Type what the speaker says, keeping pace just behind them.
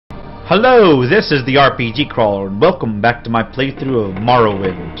Hello, this is the RPG Crawler, and welcome back to my playthrough of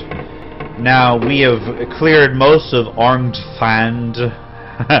Morrowind. Now, we have cleared most of Arkngthand,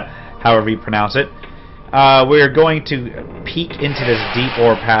 however you pronounce it. We are going to peek into this deep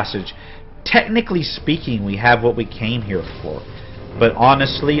ore passage. Technically speaking, we have what we came here for. But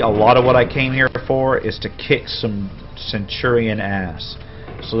honestly, a lot of what I came here for is to kick some Centurion ass.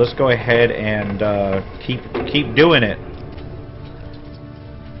 So let's go ahead and keep doing it.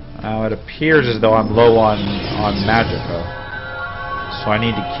 It appears as though I'm low on magicka, so I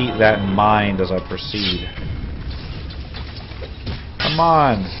need to keep that in mind as I proceed. Come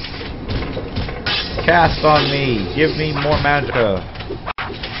on! Cast on me! Give me more magicka!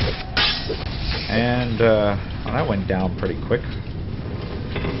 And, well, that went down pretty quick.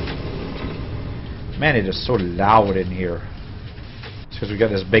 Man, it is so loud in here. It's because we got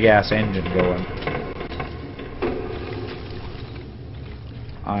this big-ass engine going.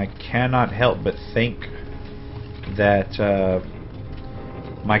 I cannot help but think that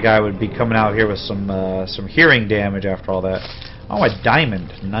my guy would be coming out here with some hearing damage after all that. Oh, a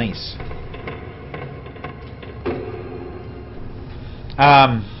diamond. Nice.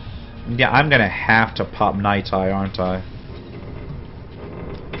 Yeah, I'm gonna have to pop Night Eye, aren't I?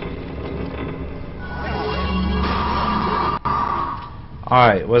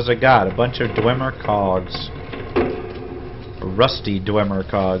 Alright, what's I got? A bunch of Dwemer cogs. Rusty Dwemer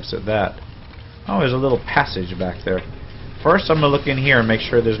cogs at that. Oh, there's a little passage back there. First, I'm gonna look in here and make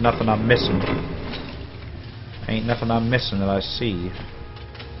sure there's nothing I'm missing. Ain't nothing I'm missing that I see.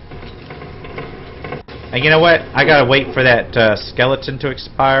 And you know what? I gotta wait for that skeleton to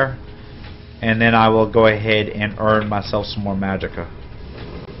expire, and then I will go ahead and earn myself some more magicka.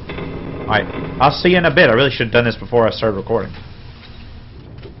 Alright, I'll see you in a bit. I really should have done this before I started recording.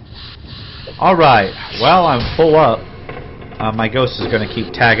 Alright, well, I'm full up. My ghost is going to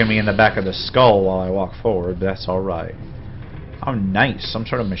keep tagging me in the back of the skull while I walk forward, but that's alright. Oh, nice. Some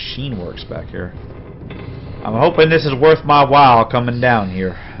sort of machine works back here. I'm hoping this is worth my while coming down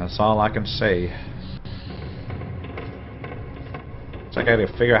here. That's all I can say. Looks like I gotta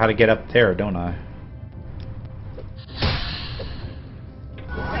figure out how to get up there, don't I?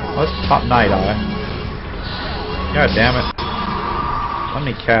 Let's pop Night Eye. God damn it. Let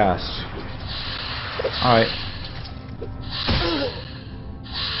me cast. Alright.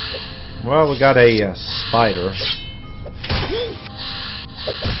 Well, we got a spider.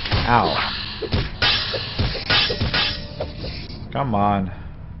 Ow. Come on.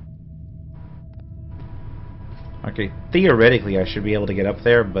 Okay, theoretically I should be able to get up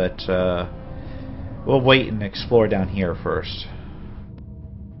there, but we'll wait and explore down here first.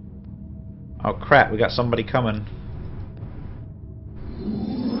 Oh crap, we got somebody coming.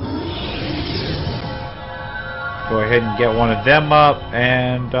 Go ahead and get one of them up,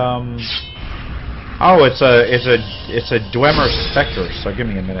 and oh, it's a Dwemer Spectre. So give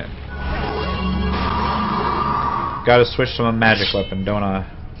me a minute. Got to switch to a magic weapon, don't I?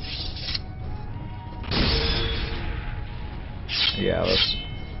 Yeah, let's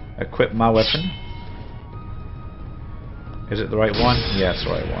equip my weapon. Is it the right one? Yeah, it's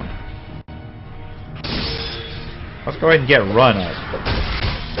the right one. Let's go ahead and get run up.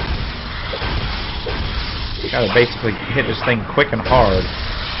 Gotta basically hit this thing quick and hard.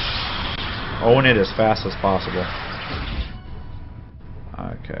 Own it as fast as possible.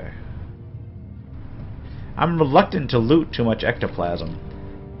 Okay. I'm reluctant to loot too much ectoplasm,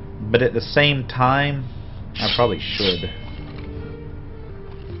 but at the same time, I probably should.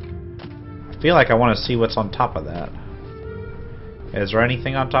 I feel like I want to see what's on top of that. Is there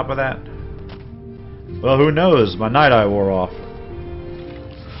anything on top of that? Well, who knows? My Night Eye wore off.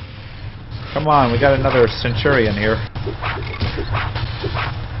 Come on, we got another Centurion here.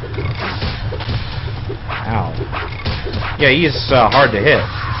 Ow. Yeah, he's hard to hit.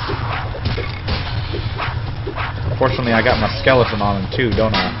 Fortunately, I got my skeleton on him too,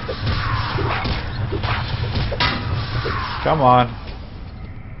 don't I? Come on.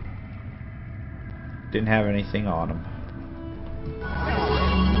 Didn't have anything on him.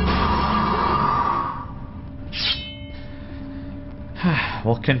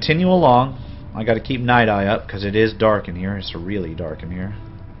 We'll continue along. I gotta keep Night Eye up because it is dark in here. It's really dark in here.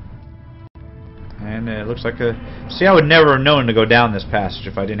 And it looks like a... See, I would never have known to go down this passage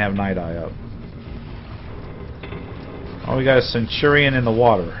if I didn't have Night Eye up. Oh, we got a Centurion in the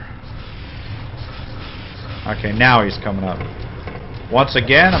water. Okay, now he's coming up. Once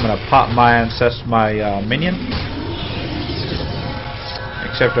again, I'm gonna pop my minion.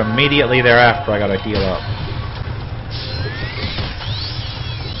 Except immediately thereafter, I gotta heal up.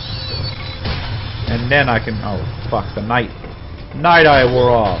 And then I can... Oh, fuck. The Night Eye wore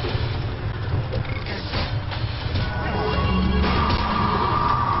off.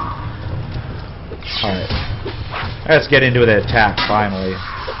 Alright. Let's get into the attack, finally.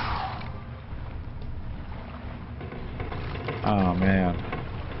 Oh, man.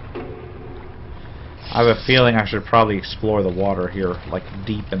 I have a feeling I should probably explore the water here, like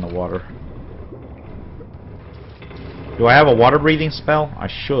deep in the water. Do I have a water breathing spell? I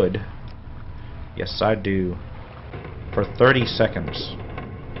should. Yes, I do. For 30 seconds.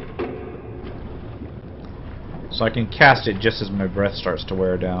 So I can cast it just as my breath starts to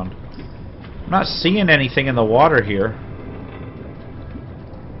wear down. I'm not seeing anything in the water here.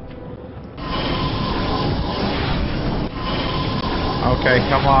 Okay,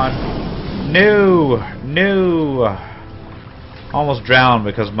 come on. No! No! Almost drowned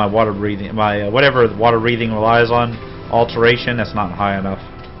because of my water breathing. My whatever water breathing relies on, alteration, that's not high enough.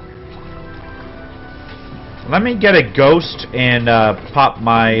 Let me get a ghost and pop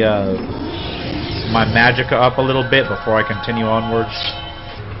my my magicka up a little bit before I continue onwards.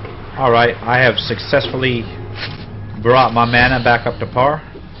 Alright, I have successfully brought my mana back up to par.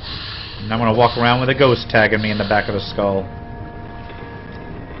 And I'm going to walk around with a ghost tagging me in the back of the skull.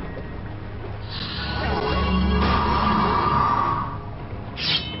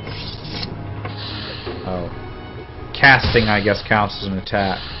 Oh. Casting, I guess, counts as an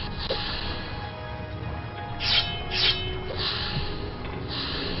attack.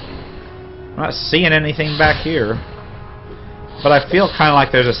 I'm not seeing anything back here. But I feel kind of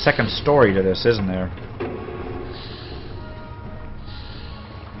like there's a second story to this, isn't there?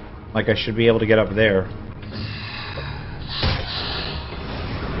 Like I should be able to get up there.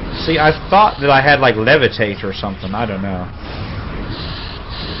 See, I thought that I had like levitate or something. I don't know.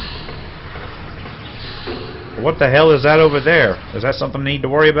 What the hell is that over there? Is that something I need to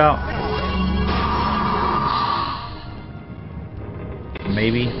worry about?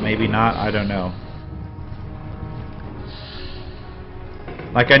 Maybe, maybe not. I don't know.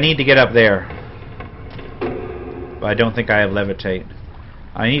 Like, I need to get up there. But I don't think I have levitate.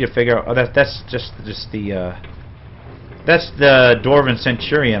 I need to figure out... Oh, that's just the... that's the Dwarven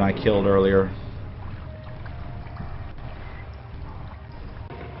Centurion I killed earlier.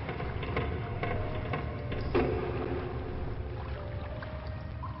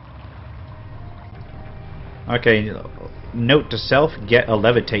 Okay, note to self, get a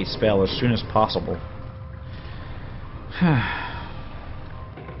levitate spell as soon as possible.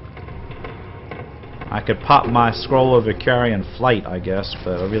 I could pop my scroll of Vicarian Flight, I guess,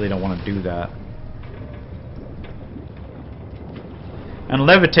 but I really don't want to do that. And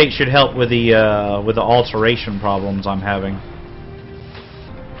levitate should help with the alteration problems I'm having.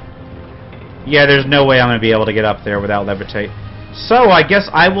 Yeah, there's no way I'm going to be able to get up there without levitate. So, I guess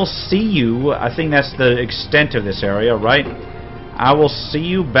I will see you. I think that's the extent of this area, right? I will see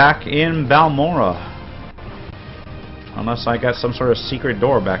you back in Balmora. Unless I got some sort of secret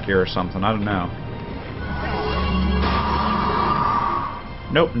door back here or something. I don't know.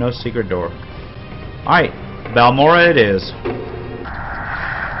 Nope, no secret door. Alright, Balmora it is.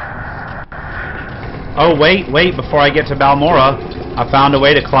 Oh, wait, before I get to Balmora, I found a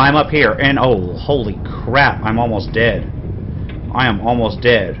way to climb up here. And, oh, holy crap, I'm almost dead. I am almost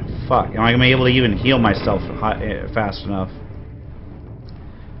dead. Fuck, am I going to be able to even heal myself fast enough?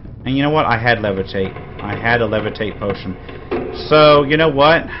 And you know what? I had levitate. I had a levitate potion. So, you know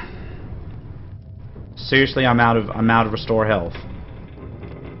what? Seriously, I'm out of restore health.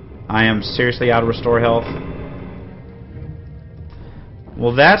 I am seriously out of restore health.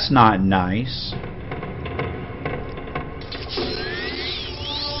 Well, that's not nice.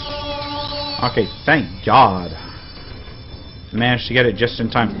 Okay, thank God. Managed to get it just in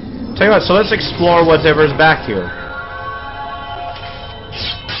time. Tell you what, so let's explore whatever's back here.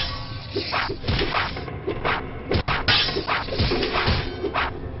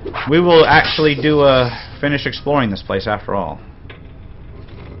 We will actually finish exploring this place after all.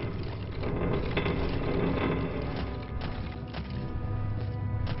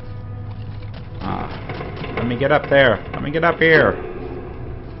 Let me get up there. Let me get up here.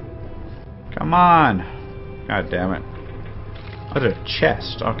 Come on. God damn it. Oh, there's a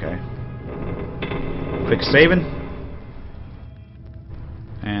chest. Okay. Quick saving.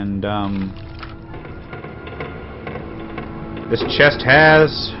 And, this chest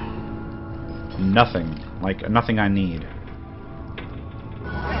has nothing. Like, nothing I need.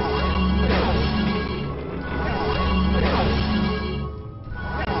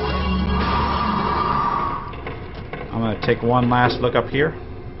 I'm gonna take one last look up here.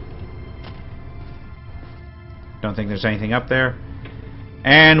 Don't think there's anything up there.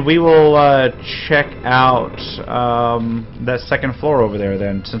 And we will check out that second floor over there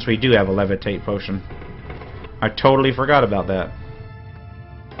then, since we do have a levitate potion. I totally forgot about that.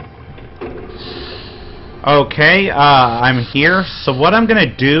 Okay, I'm here. So what I'm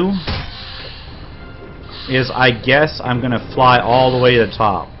gonna do is, I guess I'm gonna fly all the way to the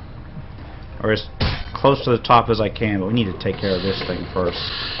top, or as close to the top as I can. But we need to take care of this thing first.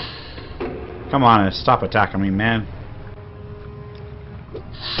 Come on, stop attacking me, man.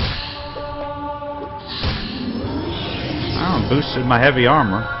 Oh, boosted my heavy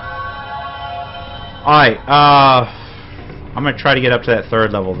armor. Alright, I'm gonna try to get up to that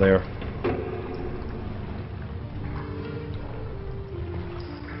 3rd level there.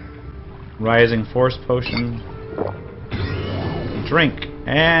 Rising Force Potion. Drink.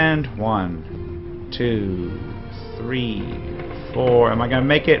 And 1, 2, 3, 4. Am I gonna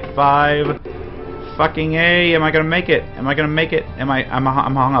make it? 5. Fucking A. Am I gonna make it? Am I gonna make it? I'm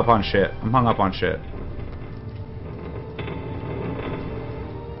hung up on shit. I'm hung up on shit.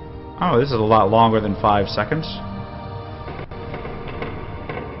 Oh, this is a lot longer than 5 seconds.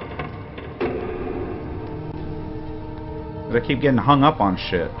 I keep getting hung up on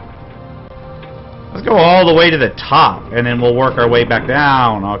shit. Let's go all the way to the top, and then we'll work our way back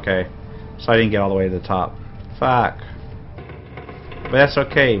down. Okay. So I didn't get all the way to the top. Fuck. But that's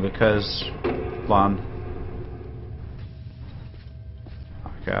okay, because... Hold on.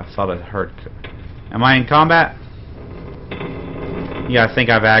 Okay, I thought it hurt. Am I in combat? Yeah, I think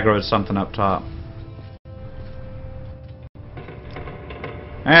I've aggroed something up top.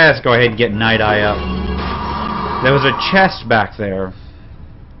 Let's go ahead and get Night Eye up. There was a chest back there,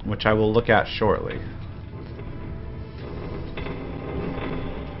 which I will look at shortly.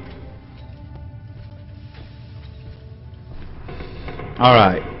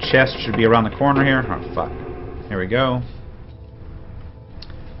 Alright, chest should be around the corner here. Oh, fuck. Here we go.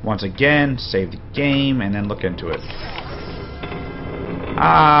 Once again, save the game, and then look into it.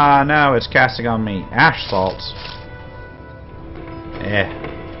 Ah, no, it's casting on me. Ash salts.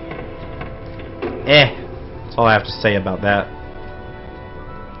 That's all I have to say about that.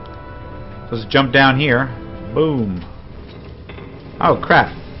 So let's jump down here. Boom. Oh,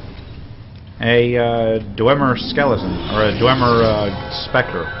 crap. A Dwemer skeleton, or a Dwemer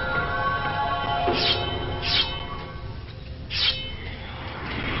specter.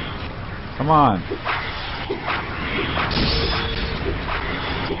 Come on.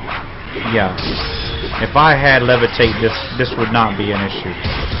 Yeah. If I had levitate, this would not be an issue.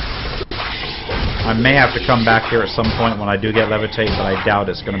 I may have to come back here at some point when I do get levitate, but I doubt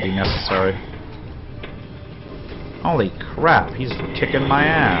it's going to be necessary. Holy crap, he's kicking my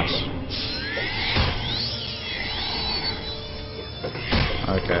ass.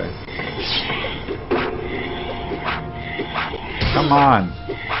 Okay. Come on.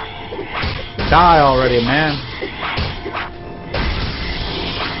 Die already, man.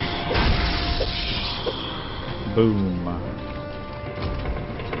 Boom.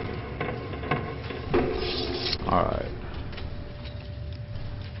 Alright.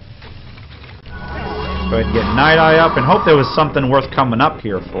 Go ahead and get Night Eye up and hope there was something worth coming up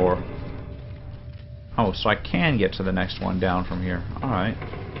here for. Oh, so I can get to the next one down from here. Alright.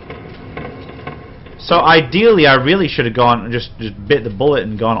 So ideally, I really should have gone, just bit the bullet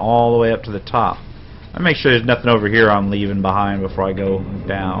and gone all the way up to the top. I make sure there's nothing over here I'm leaving behind before I go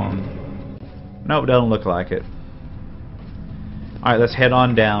down. Nope, doesn't look like it. Alright, let's head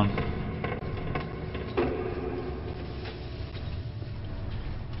on down.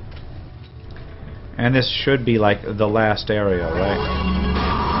 And this should be like the last area, right?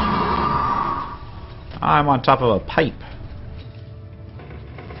 I'm on top of a pipe.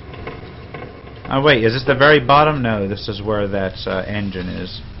 Oh wait, is this the very bottom? No, this is where that engine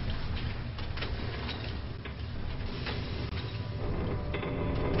is.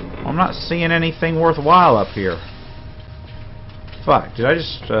 I'm not seeing anything worthwhile up here. Fuck, did I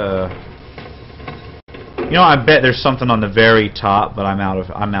just You know, I bet there's something on the very top, but I'm out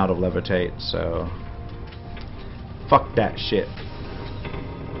of levitate, so fuck that shit.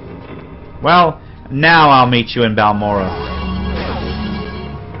 Well, now I'll meet you in Balmora.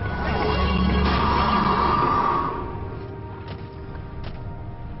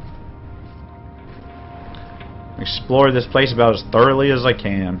 Explore this place about as thoroughly as I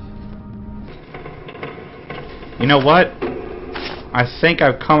can. You know what? I think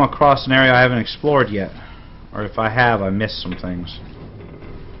I've come across an area I haven't explored yet. Or if I have, I missed some things.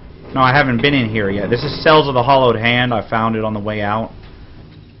 No, I haven't been in here yet. This is Cells of the Hollowed Hand. I found it on the way out.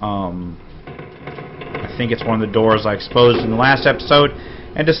 I think it's one of the doors I exposed in the last episode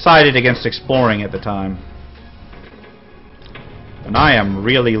and decided against exploring at the time. And I am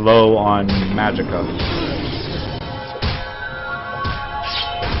really low on magicka.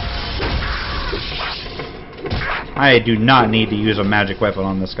 I do not need to use a magic weapon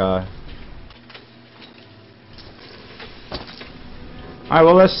on this guy. Alright,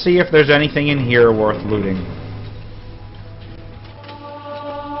 well, let's see if there's anything in here worth looting.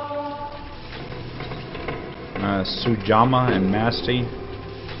 Sujama and Masty.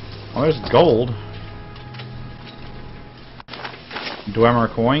 Oh, there's gold.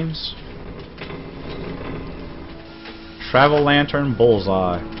 Dwemer coins. Travel lantern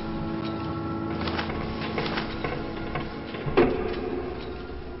bullseye.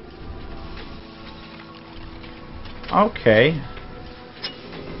 Okay.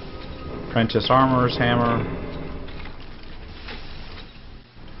 Apprentice armorer's hammer.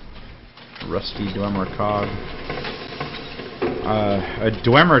 Rusty Dwemer cog. A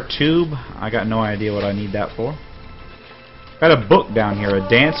Dwemer tube. I got no idea what I need that for. Got a book down here, A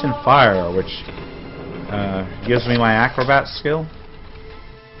Dance in Fire, which gives me my acrobat skill.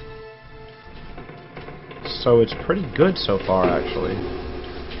 So it's pretty good so far, actually.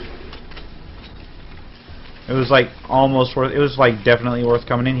 It was like almost worth. It was like definitely worth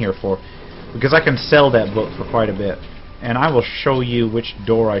coming in here for, because I can sell that book for quite a bit. And I will show you which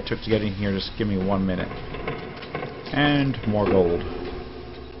door I took to get in here. Just give me 1 minute. And more gold.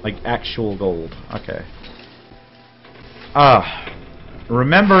 Like actual gold. Okay.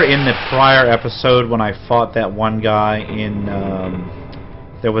 Remember in the prior episode when I fought that one guy in...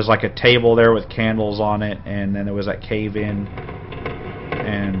 there was like a table there with candles on it, and then there was that cave-in.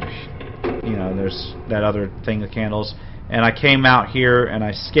 And, you know, there's that other thing with candles. And I came out here, and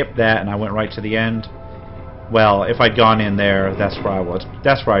I skipped that, and I went right to the end. Well, if I'd gone in there, that's where I was.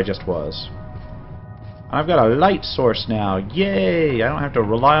 That's where I just was. I've got a light source now. Yay! I don't have to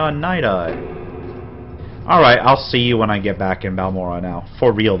rely on Night Eye. Alright, I'll see you when I get back in Balmora now.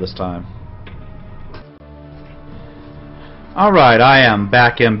 For real this time. Alright, I am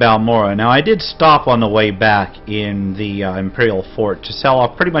back in Balmora. Now, I did stop on the way back in the Imperial Fort to sell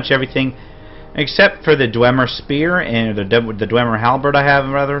off pretty much everything except for the Dwemer Spear and the Dwemer Halberd I have,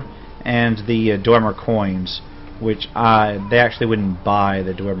 rather, and the Dwemer Coins, which they actually wouldn't buy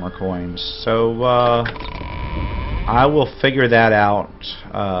the Dwemer Coins. So, I will figure that out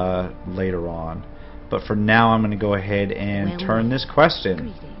later on. But for now, I'm going to go ahead and turn this quest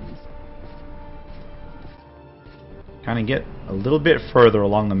in. Kind of get a little bit further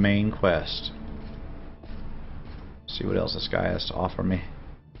along the main quest. See what else this guy has to offer me.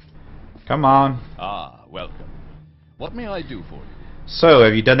 Come on. Ah, welcome. What may I do for you? So,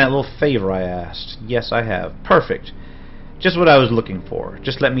 have you done that little favor I asked? Yes, I have. Perfect. Just what I was looking for.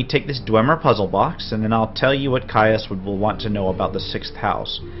 Just let me take this Dwemer puzzle box, and then I'll tell you what Caius will want to know about the 6th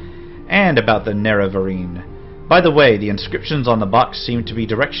house. And about the Nerevarine. By the way, the inscriptions on the box seem to be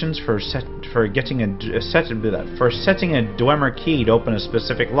directions for setting a Dwemer key to open a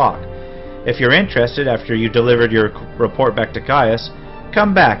specific lock. If you're interested, after you delivered your report back to Caius,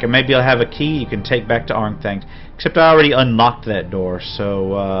 come back and maybe I'll have a key you can take back to Arkngthand. Except I already unlocked that door,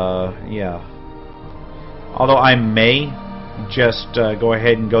 so yeah. Although I may just go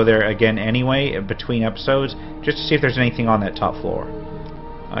ahead and go there again anyway between episodes, just to see if there's anything on that top floor.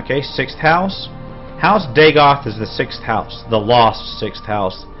 Okay, 6th house. House Dagoth is the 6th house, the lost 6th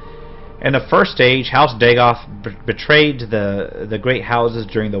house. In the first stage, House Dagoth betrayed the great houses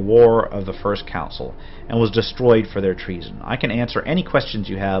during the War of the First Council and was destroyed for their treason. I can answer any questions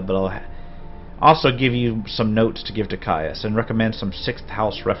you have, but I'll also give you some notes to give to Caius and recommend some 6th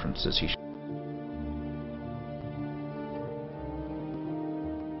house references he should.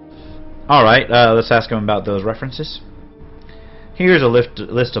 Alright, let's ask him about those references. Here's a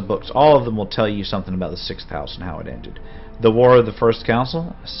list of books. All of them will tell you something about the 6th house and how it ended. The War of the First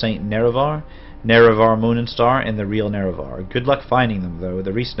Council, Saint Nerevar, Nerevar Moon and Star, and the Real Nerevar. Good luck finding them, though.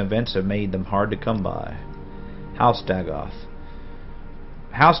 The recent events have made them hard to come by. House Dagoth.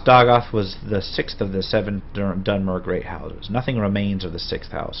 House Dagoth was the 6th of the 7 Dunmer great houses. Nothing remains of the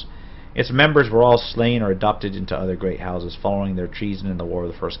 6th house. Its members were all slain or adopted into other great houses following their treason in the War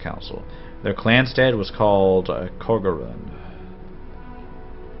of the First Council. Their clanstead was called Korgorund.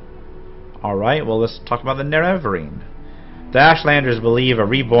 Alright, well, let's talk about the Nerevarine. The Ashlanders believe a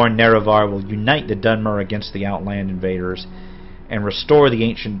reborn Nerevar will unite the Dunmer against the Outland invaders and restore the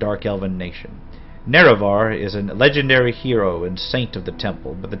ancient Dark Elven nation. Nerevar is a legendary hero and saint of the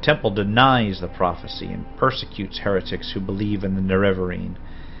temple, but the temple denies the prophecy and persecutes heretics who believe in the Nerevarine.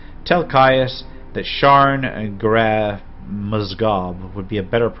 Tell Caius that Sharn Gra Musgob would be a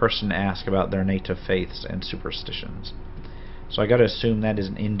better person to ask about their native faiths and superstitions. So I gotta assume that is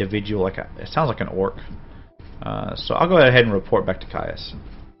an individual, it sounds like an orc. So I'll go ahead and report back to Caius.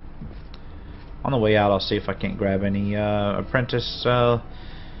 On the way out, I'll see if I can't grab any apprentice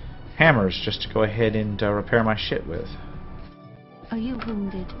hammers just to go ahead and repair my shit with. Are you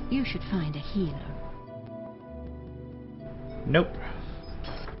wounded? You should find a healer. Nope.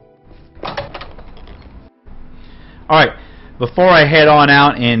 Alright, before I head on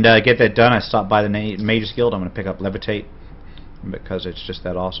out and get that done, I stopped by the Mages Guild. I'm going to pick up Levitate because it's just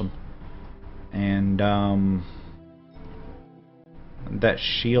that awesome. And that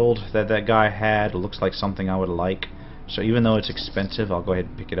shield that guy had looks like something I would like. So even though it's expensive, I'll go ahead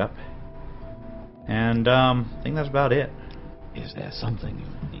and pick it up. And I think that's about it. Is there something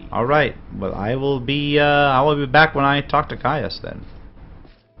you need? All right. Well, I will be back when I talk to Caius then.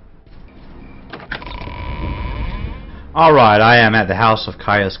 All right. I am at the house of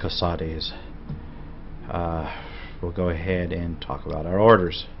Caius Cosades. We'll go ahead and talk about our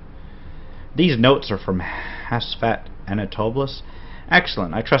orders. These notes are from Hasfat Anatobulus.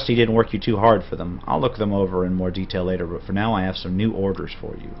 Excellent. I trust he didn't work you too hard for them. I'll look them over in more detail later, but for now I have some new orders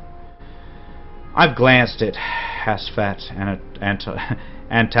for you. I've glanced at Hasfat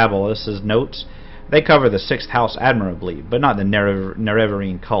Antabulus' notes. They cover the 6th house admirably, but not the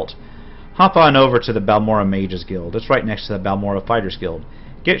Nerevarine cult. Hop on over to the Balmora Mages Guild. It's right next to the Balmora Fighters Guild.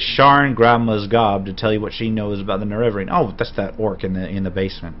 Get Sharn Gramazgob to tell you what she knows about the Nerevarine. Oh, that's that orc in the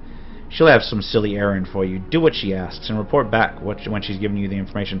basement. She'll have some silly errand for you. Do what she asks and report back when she's giving you the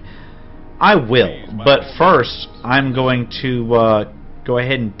information. I will, but first I'm going to go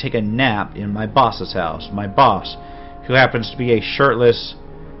ahead and take a nap in my boss's house. My boss, who happens to be a shirtless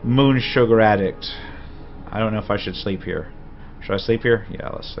moon sugar addict. I don't know if I should sleep here. Should I sleep here? Yeah,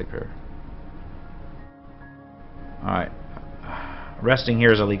 let's sleep here. Alright. Resting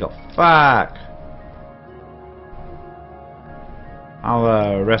here is illegal. Fuck!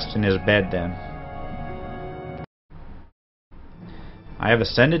 I'll rest in his bed then. I have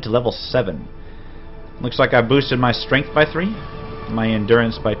ascended to level 7. Looks like I boosted my strength by 3, my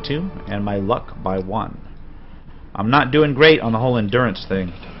endurance by 2, and my luck by 1. I'm not doing great on the whole endurance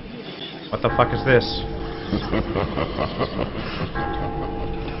thing. What the fuck is this?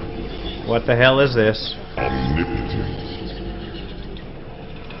 What the hell is this? Omnipotent.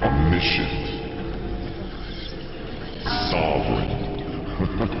 Omniscient. Sovereign.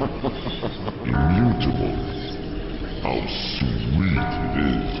 Immutable. How sweet it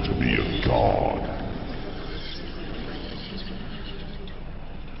is to be a god.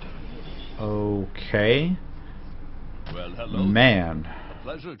 Okay. Well, hello. Man. A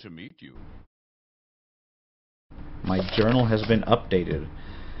pleasure to meet you. My journal has been updated.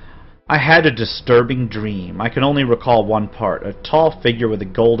 I had a disturbing dream. I can only recall one part. A tall figure with a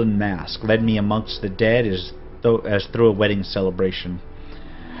golden mask led me amongst the dead as through a wedding celebration.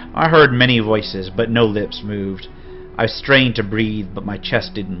 I heard many voices, but no lips moved. I strained to breathe, but my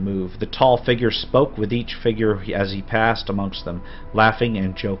chest didn't move. The tall figure spoke with each figure as he passed amongst them, laughing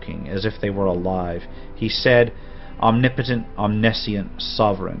and joking, as if they were alive. He said, "Omnipotent, omniscient,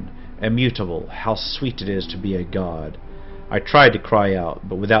 sovereign, immutable, how sweet it is to be a god." I tried to cry out,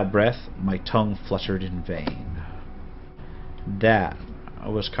 but without breath, my tongue fluttered in vain. That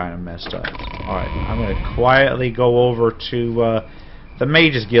was kind of messed up. Alright, I'm going to quietly go over to the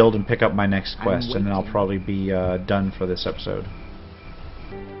Mages Guild and pick up my next quest, and then I'll probably be done for this episode.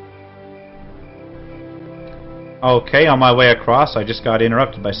 Okay, on my way across, I just got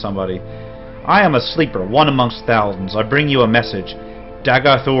interrupted by somebody. I am a sleeper, one amongst thousands. I bring you a message.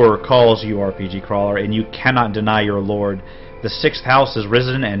 Daggerfall calls you, RPG Crawler, and you cannot deny your lord. The 6th house is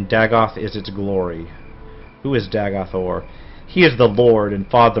risen, and Dagoth is its glory. Who is Daggerfall? He is the lord and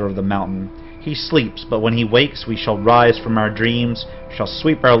father of the mountain. He sleeps, but when he wakes, we shall rise from our dreams, shall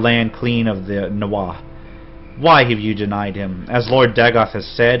sweep our land clean of the Nawa. Why have you denied him? As Lord Dagoth has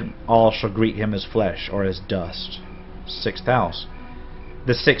said, all shall greet him as flesh or as dust. 6th house.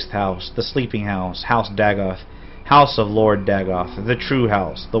 The 6th house, the sleeping house, House Dagoth, house of Lord Dagoth, the true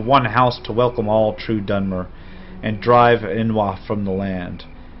house, the one house to welcome all true Dunmer, and drive Inwa from the land.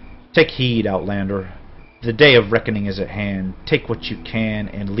 Take heed, Outlander. The day of reckoning is at hand. Take what you can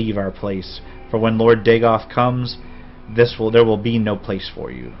and leave our place, for when Lord Dagoth comes, there will be no place for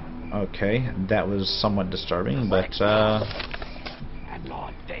you. Okay, that was somewhat disturbing, but And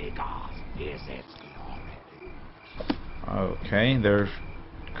Lord Dagoth is its glory. Okay, there's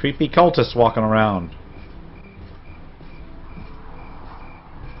creepy cultists walking around.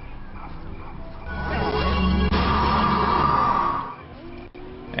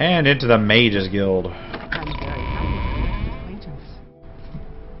 And into the Mages Guild. I'm very happy to make your acquaintance.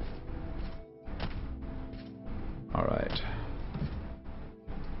 Alright.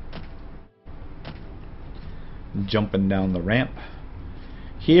 Jumping down the ramp.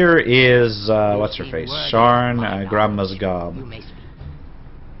 Here is, what's her face? Sharn Gramazgob. You may speak.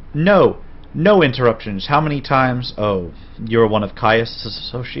 No! No interruptions. How many times? Oh, you're one of Caius'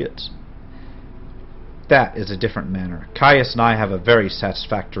 associates? That is a different matter. Caius and I have a very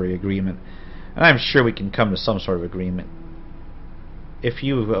satisfactory agreement. And I'm sure we can come to some sort of agreement if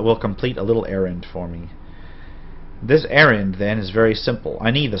you will complete a little errand for me. This errand, then, is very simple.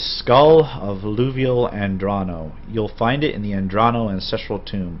 I need the skull of Luvial Andrano. You'll find it in the Andrano ancestral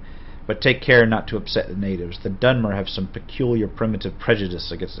tomb, but take care not to upset the natives. The Dunmer have some peculiar primitive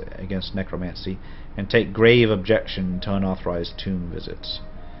prejudice against necromancy, and take grave objection to unauthorized tomb visits.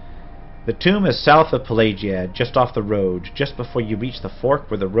 The tomb is south of Pelagiad, just off the road, just before you reach the fork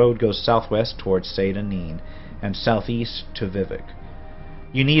where the road goes southwest towards Seyda-Neen, and southeast to Vivek.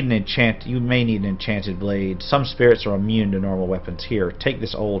 You may need an enchanted blade. Some spirits are immune to normal weapons. Here, take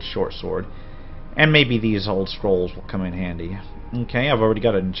this old short sword, and maybe these old scrolls will come in handy. Okay, I've already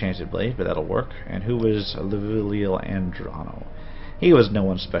got an enchanted blade, but that'll work. And who was Luvial Andrano? He was no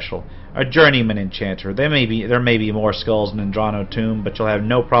one special. A journeyman enchanter. There may be more skulls in Andrano tomb, but you'll have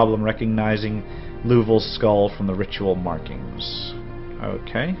no problem recognizing Luvial's skull from the ritual markings.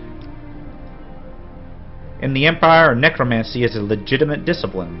 Okay. In the Empire, necromancy is a legitimate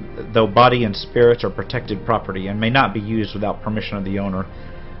discipline, though body and spirits are protected property and may not be used without permission of the owner.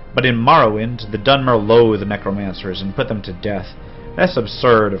 But in Morrowind, the Dunmer loathe necromancers and put them to death. That's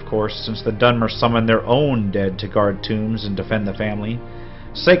absurd, of course, since the Dunmer summon their own dead to guard tombs and defend the family.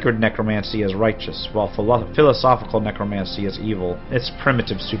 Sacred necromancy is righteous, while philosophical necromancy is evil. It's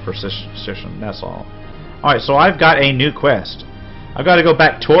primitive superstition, that's all. Alright, so I've got a new quest. I've got to go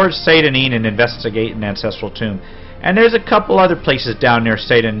back towards Seyda-Neen and investigate an ancestral tomb. And there's a couple other places down near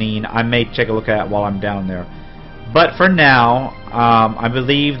Seyda-Neen I may take a look at while I'm down there. But for now, I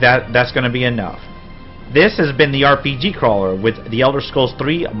believe that's going to be enough. This has been the RPG Crawler with The Elder Scrolls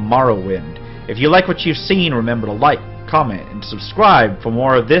 3 Morrowind. If you like what you've seen, remember to like, comment, and subscribe for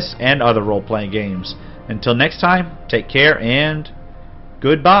more of this and other role-playing games. Until next time, take care and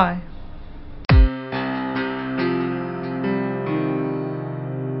goodbye.